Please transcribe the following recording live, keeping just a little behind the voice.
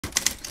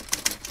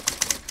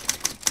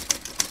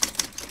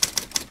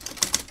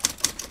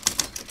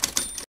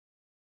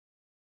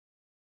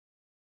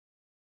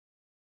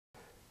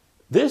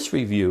This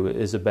review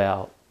is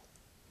about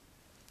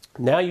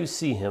Now You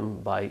See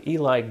Him by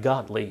Eli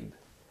Gottlieb.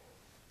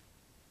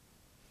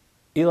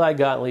 Eli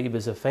Gottlieb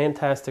is a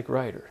fantastic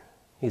writer.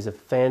 He's a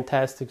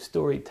fantastic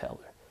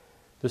storyteller.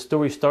 The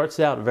story starts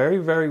out very,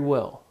 very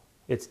well.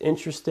 It's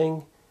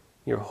interesting.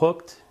 You're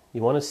hooked.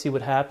 You want to see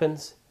what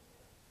happens.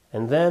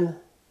 And then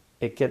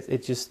it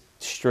just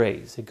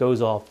strays. It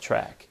goes off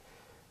track.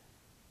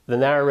 The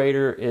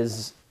narrator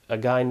is a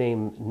guy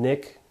named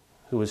Nick,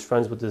 who was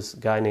friends with this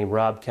guy named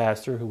Rob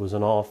Castor, who was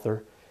an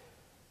author.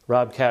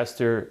 Rob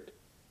Castor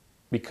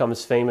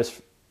becomes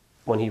famous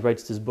when he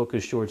writes this book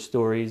of short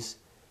stories,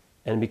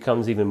 and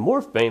becomes even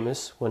more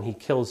famous when he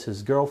kills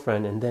his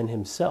girlfriend and then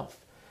himself.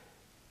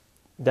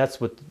 That's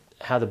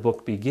how the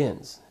book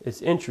begins.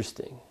 It's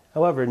interesting.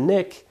 However,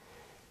 Nick,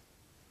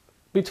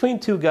 between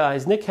two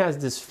guys, Nick has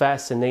this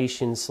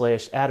fascination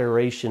 /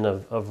 adoration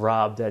of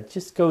Rob that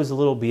just goes a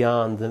little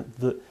beyond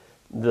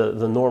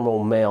the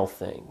normal male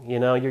thing. You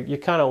know, you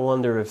kind of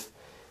wonder if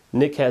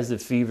Nick has the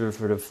fever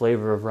for the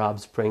flavor of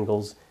Rob's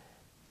Pringles,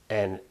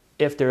 and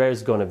if there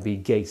is going to be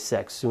gay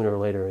sex sooner or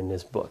later in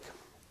this book.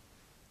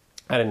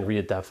 I didn't read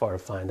it that far to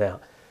find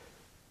out.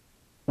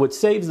 What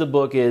saves the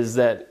book is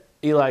that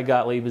Eli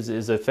Gottlieb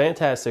is a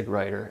fantastic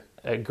writer,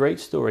 a great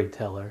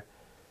storyteller,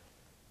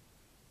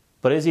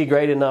 but is he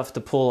great enough to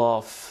pull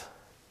off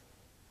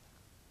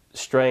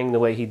straying the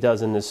way he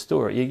does in this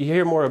story? You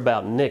hear more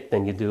about Nick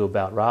than you do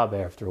about Rob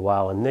after a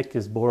while, and Nick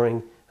is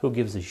boring. Who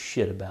gives a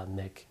shit about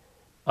Nick?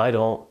 I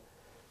don't,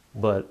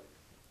 but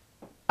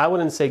I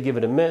wouldn't say give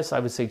it a miss. I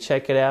would say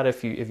check it out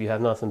if you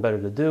have nothing better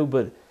to do,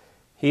 but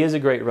he is a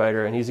great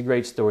writer and he's a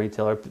great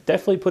storyteller.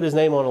 Definitely put his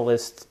name on a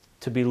list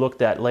to be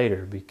looked at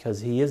later because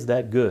he is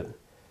that good.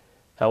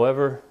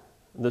 However,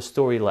 the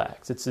story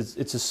lacks. It's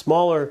a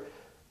smaller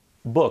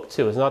book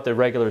too. It's not the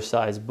regular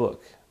size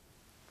book.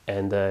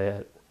 And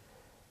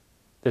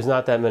there's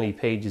not that many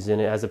pages in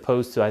it, as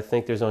opposed to, I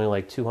think there's only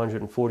like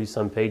 240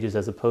 some pages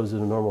as opposed to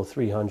the normal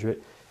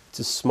 300. It's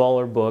a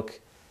smaller book,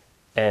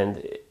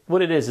 and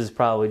what it is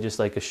probably just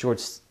like a short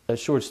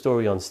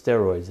story on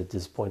steroids at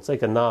this point. It's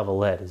like a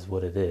novelette is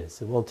what it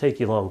is. It won't take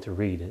you long to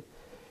read it.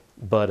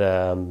 But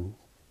I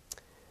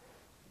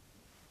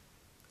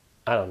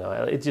don't know.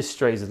 It just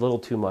strays a little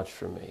too much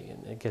for me,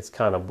 and it gets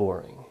kind of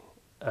boring.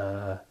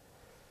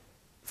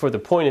 For the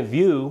point of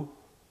view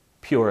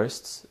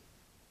purists,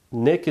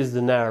 Nick is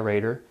the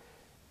narrator,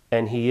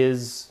 and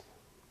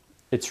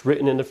it's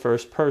written in the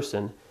first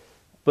person.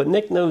 But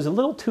Nick knows a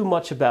little too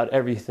much about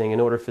everything in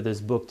order for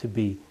this book to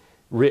be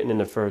written in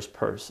the first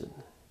person.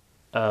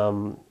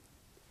 I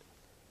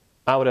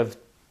would have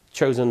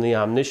chosen the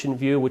omniscient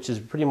view, which is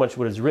pretty much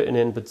what it's written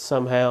in, but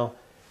somehow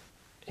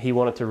he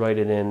wanted to write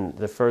it in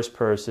the first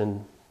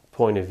person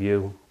point of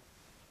view,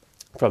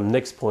 from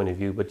Nick's point of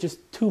view, but just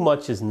too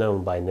much is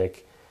known by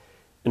Nick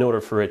in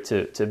order for it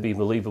to be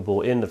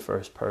believable in the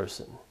first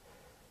person.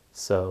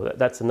 So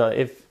that's another,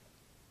 if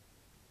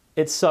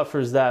it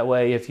suffers that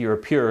way if you're a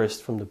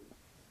purist from the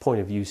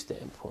point of view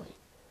standpoint.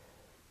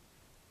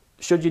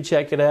 Should you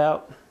check it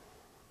out?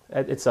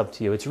 It's up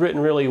to you. It's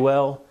written really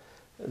well.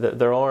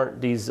 There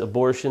aren't these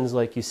abortions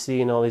like you see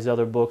in all these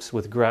other books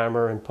with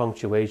grammar and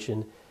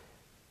punctuation.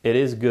 It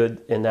is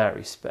good in that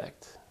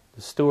respect.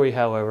 The story,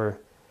 however,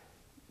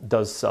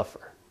 does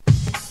suffer.